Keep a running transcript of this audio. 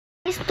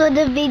To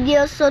the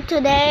video. So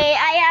today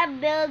I have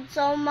built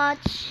so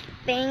much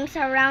things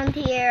around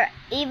here,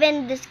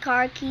 even this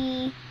car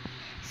key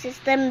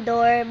system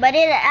door, but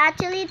it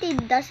actually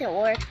doesn't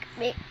work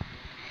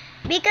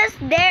because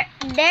there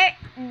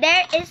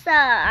is a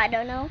I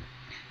don't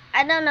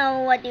know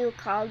what you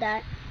call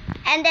that.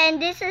 And then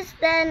this is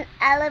the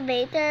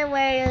elevator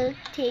where you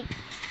take,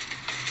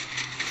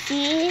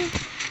 see,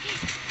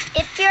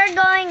 if you're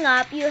going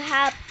up you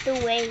have to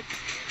wait.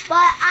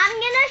 But I'm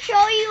gonna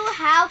show you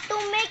how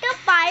to make a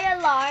fire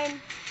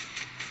alarm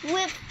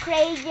with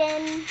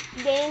Kragen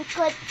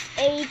GameCut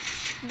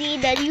HD,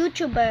 the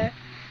YouTuber.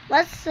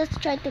 Let's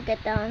try to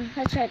get down.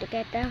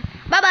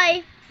 Bye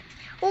bye.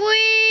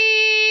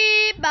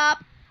 Wee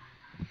bop.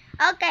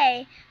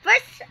 Okay.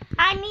 First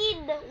I need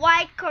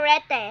white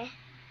karate.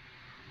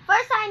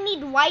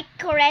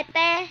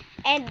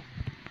 And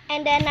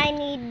then I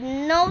need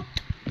note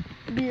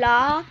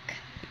block.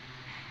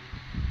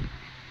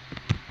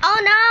 Oh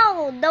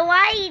no, the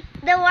white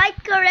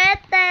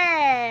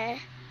karate.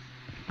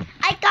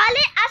 I call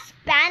it a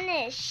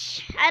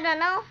Spanish. I don't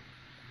know.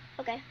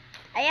 Okay,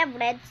 I have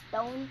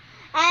redstone.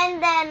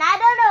 And then I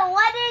don't know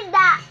what is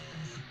that.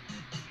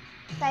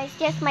 So it's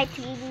just my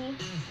TV.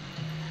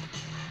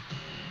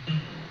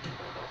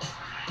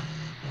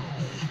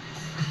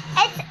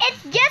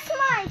 It's just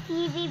my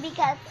TV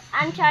because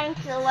I'm trying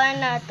to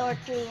learn a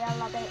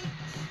tutorial of it.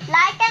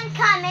 Like and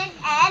comment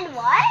and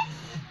what?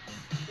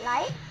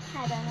 Like?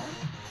 I don't know.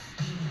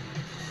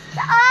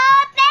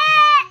 Stop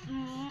it!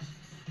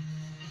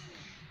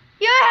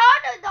 You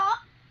heard the dog?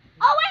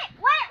 Oh wait.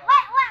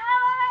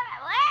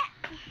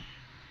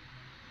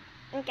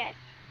 Okay.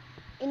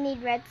 You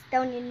need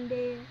redstone in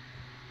there.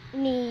 You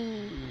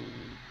need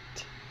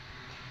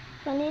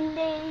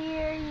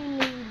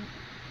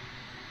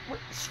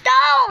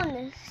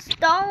stone.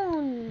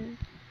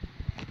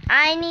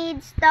 I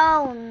need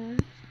stone.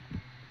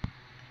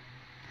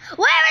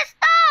 Where is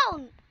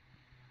stone?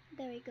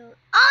 There we go.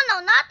 Oh no,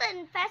 not the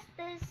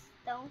infested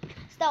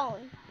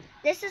stone.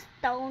 This is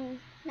stone,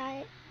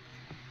 not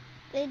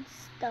it's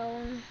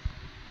stone.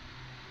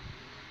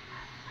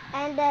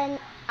 And then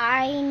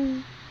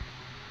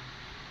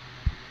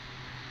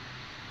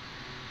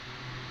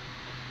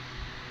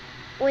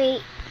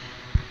wait.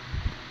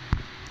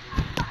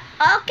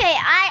 Okay,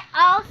 I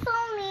also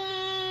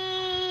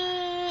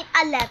need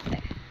a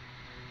lever.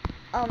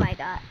 Oh my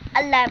god,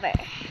 a lever.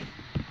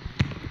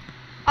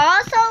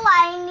 Also,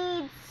 I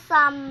need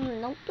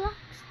some note blocks.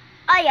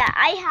 Oh yeah,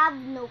 I have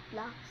note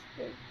blocks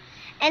too.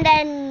 And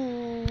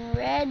then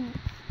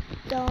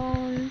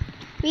redstone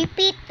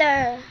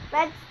repeater.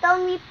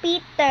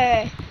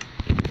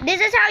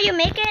 This is how you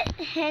make it,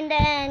 and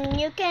then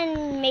you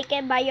can make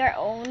it by your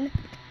own.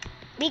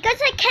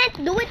 Because I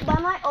can't do it by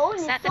my own.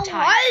 Set It's the so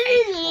time hard.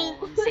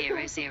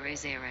 84000.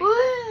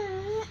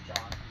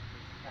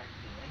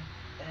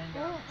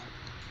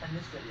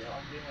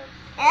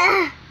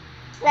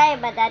 Sorry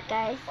about that,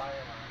 guys.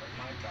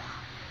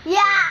 Yeah,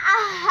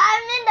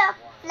 I'm in the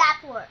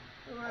flat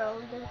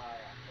world.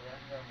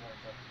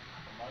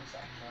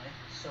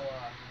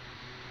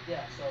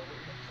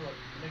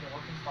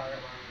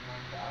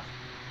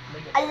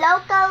 A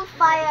local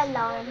fire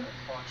alarm.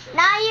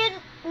 Now you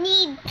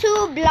need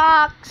 2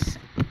 blocks.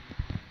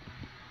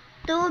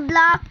 2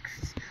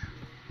 blocks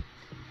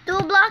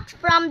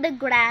from the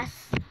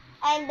grass.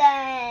 And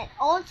then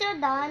once you're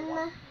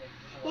done,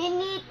 you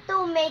need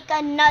to make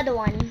another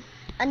one.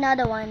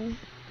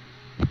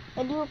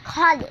 What do you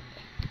call it?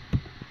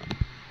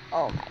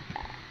 Oh my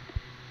god.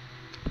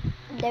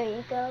 There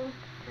you go.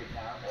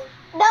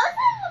 Those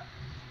are...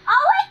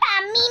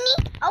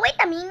 Oh wait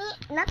a mini.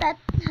 Not that.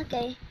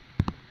 Okay.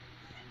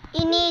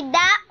 You need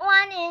that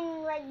one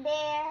in right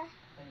there.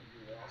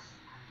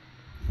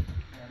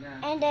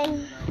 And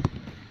then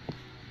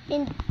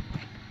in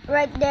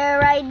right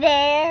there.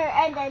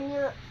 And then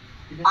you,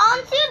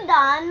 once you're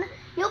done,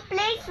 you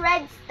place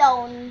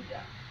redstone.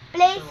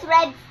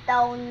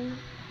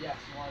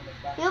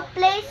 You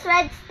place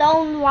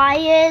redstone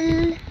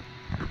while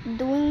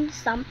doing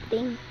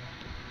something.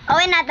 Oh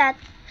wait, not that.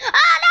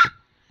 Oh no!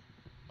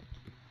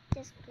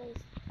 Just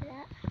place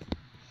that.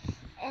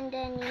 And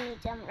then you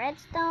need some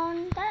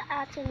redstone. That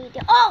actually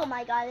oh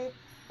my god, it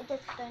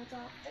just turns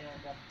off.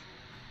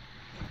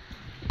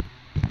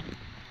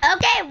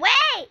 Okay,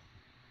 wait!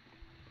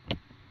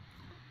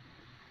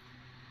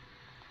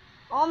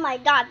 Oh my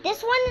god,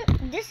 this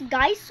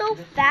guy's so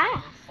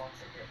fast.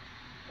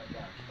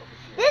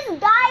 This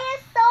guy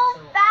is so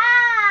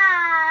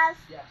fast.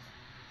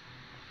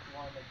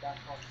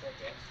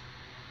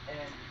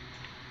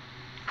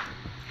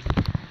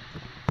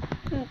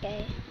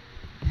 Okay.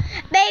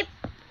 Babe,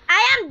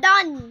 I am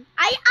done.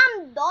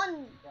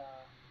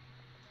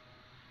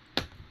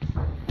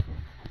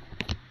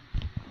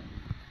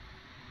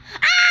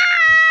 Ah!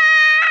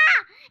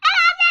 It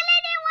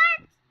actually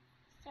works.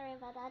 Sorry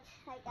about that.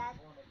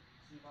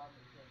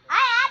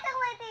 I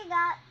actually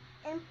got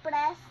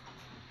impressed.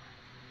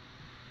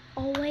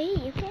 Oh wait,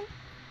 you can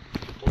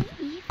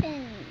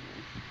even.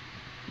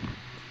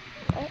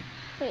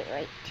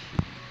 Wait.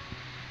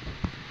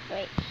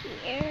 Right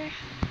here.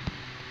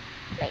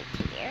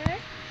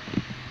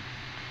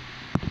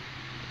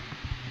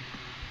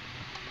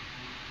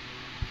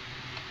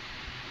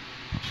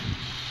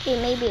 Okay,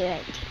 maybe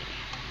right here.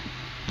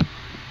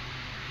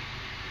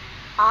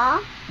 Ah,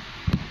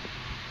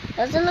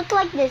 doesn't look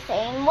like the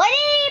same. What did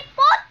he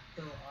put?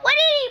 What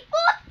did he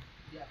put?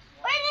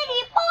 Where did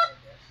he put?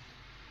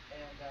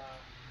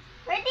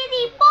 Where did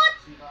he put?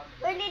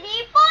 Where did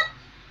he put?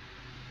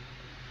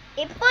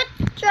 He put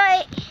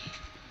try.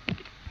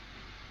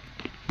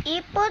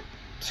 He put.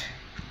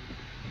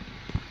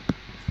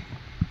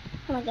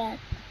 Oh my god.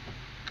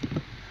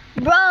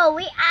 Bro,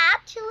 we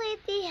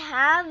actually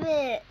have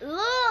it.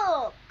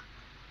 Look.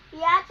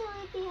 We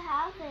actually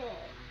have it.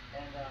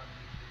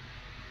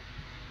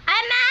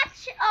 I'm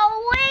actually.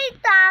 Oh,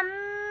 wait a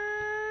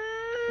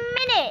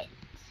minute.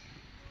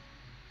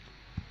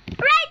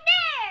 Right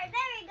there.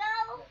 There we go.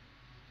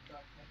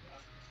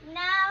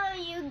 Now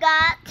you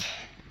got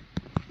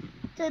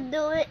to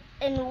do it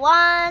in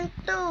 1,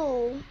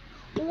 2.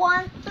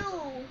 1, 2,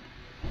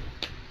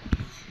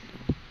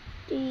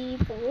 3,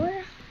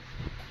 4.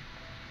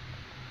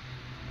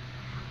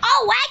 Oh,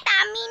 wait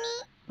a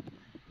minute.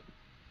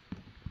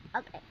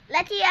 Okay,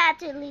 let's see how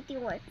actually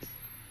works.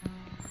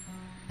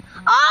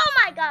 Oh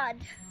my god.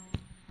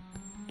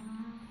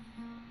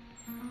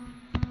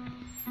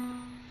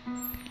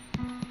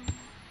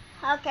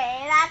 Okay,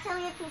 it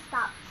actually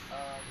stops.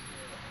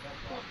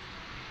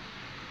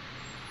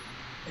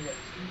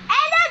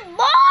 And then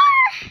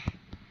more!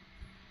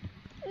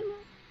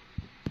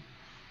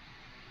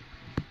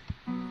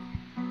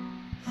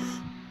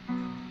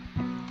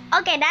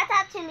 Okay, that's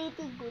actually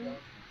good.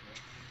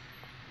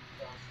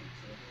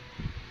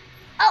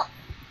 Oh!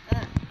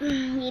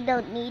 You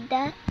don't need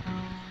that.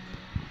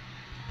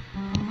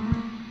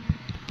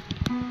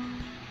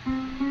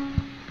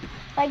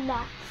 Like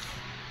that.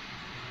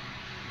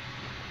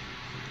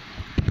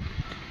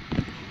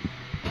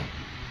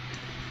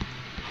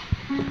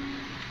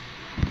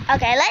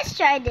 Okay, let's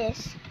try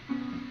this.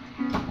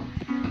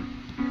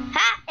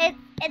 Ha!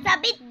 It's a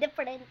bit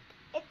different.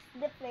 It's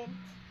different.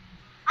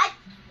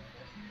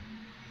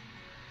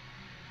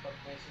 But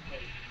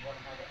basically, you want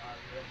to have it on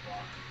your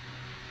block.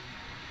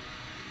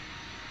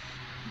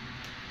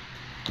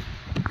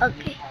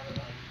 Okay. You have it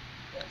like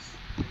this.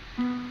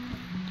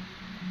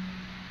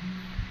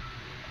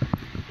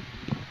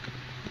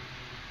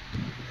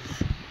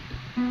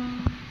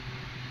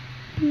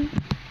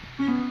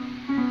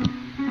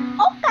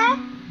 Okay.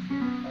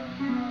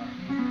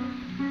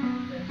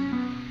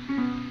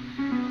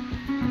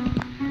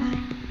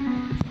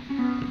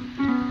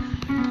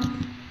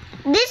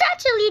 This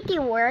actually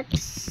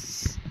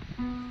works.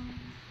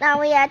 Now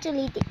we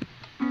actually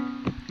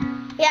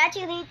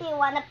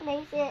wanna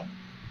place it.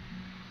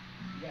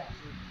 Yeah,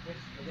 so this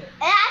is it. It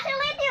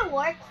actually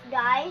works,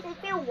 guys.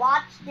 If you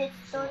watch this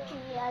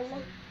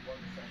tutorial.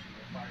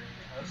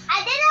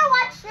 I didn't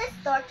watch this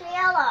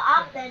tutorial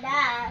after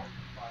that.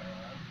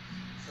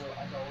 So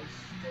as always,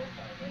 still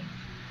fighting.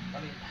 I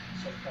mean,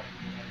 subscribe to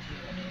the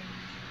team.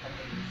 I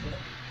mean, use it.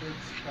 Please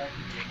subscribe to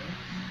me.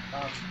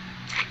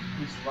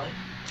 Please like,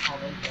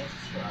 comment, and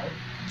subscribe.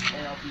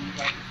 And I'll be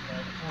back with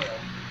another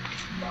tutorial.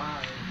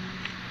 Bye.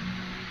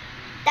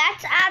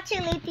 That's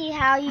actually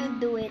how you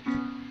do it.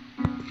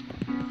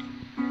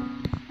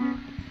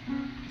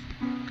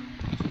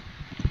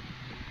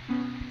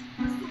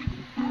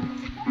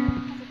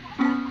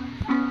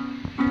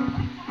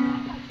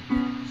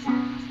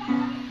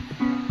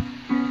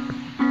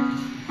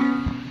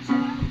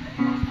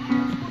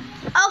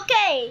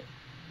 Okay,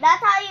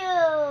 that's how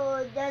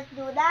you just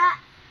do that,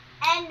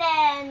 and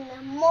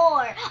then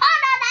more. Oh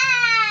no, no!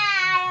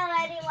 I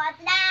already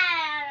watched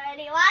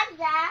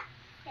that.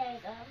 There we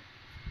go.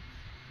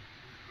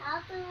 How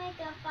to make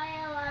a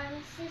fire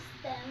alarm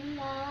system?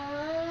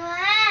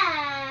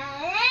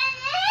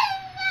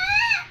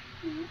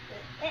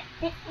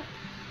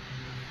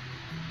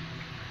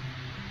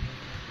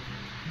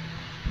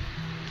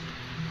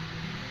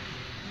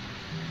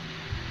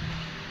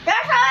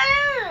 That's how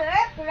you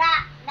work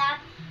that.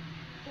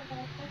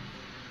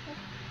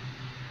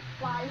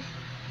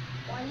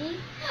 Wally.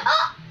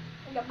 Oh!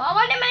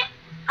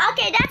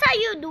 Okay, that's how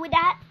you do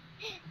that.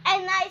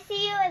 And I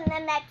see you in the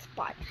next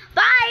part.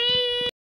 Bye!